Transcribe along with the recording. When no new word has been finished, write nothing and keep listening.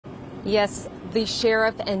Yes, the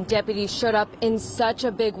sheriff and deputies showed up in such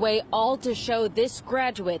a big way, all to show this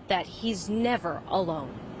graduate that he's never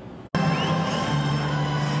alone.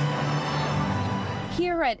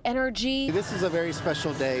 Here at Energy, this is a very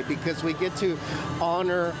special day because we get to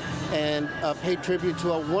honor and pay tribute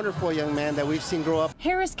to a wonderful young man that we've seen grow up.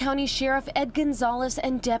 Harris County Sheriff Ed Gonzalez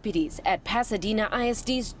and deputies at Pasadena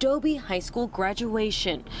ISD's Dobie High School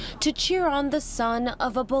graduation to cheer on the son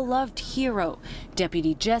of a beloved hero,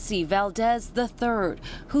 Deputy Jesse Valdez III,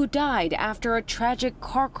 who died after a tragic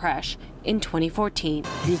car crash in 2014.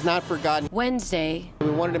 He's not forgotten. Wednesday,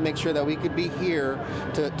 we wanted to make sure that we could be here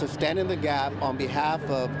to stand in the gap on behalf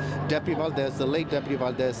of Deputy Valdez, the late Deputy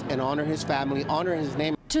Valdez, and honor his family, honor his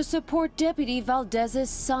name. To support Deputy Valdez's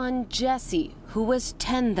son, Jesse, who was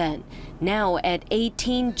 10 then. Now at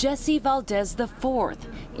 18, Jesse Valdez IV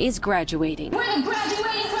is graduating. We're the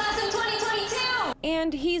graduating class of 2022!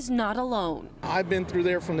 And he's not alone. I've been through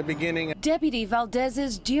there from the beginning. Deputy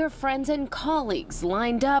Valdez's dear friends and colleagues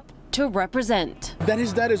lined up to represent. That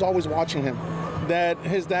his dad is always watching him. That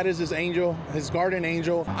his dad is his angel, his guardian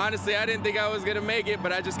angel. Honestly, I didn't think I was gonna make it,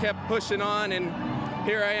 but I just kept pushing on, and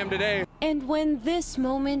here I am today. And when this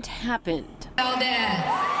moment happened,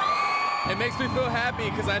 it makes me feel happy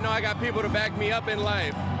because I know I got people to back me up in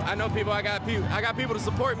life. I know I got people to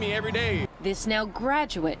support me every day. This now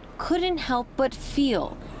graduate couldn't help but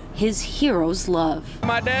feel his hero's love.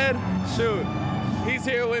 My dad, shoot, he's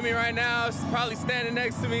here with me right now. He's probably standing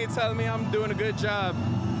next to me telling me I'm doing a good job.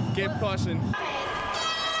 Give caution.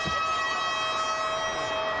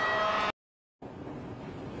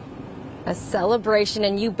 A celebration,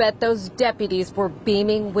 and you bet those deputies were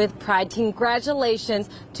beaming with pride. Congratulations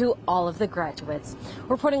to all of the graduates.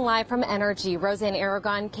 Reporting live from Energy, Roseanne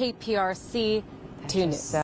Aragon, KPRC 2 News.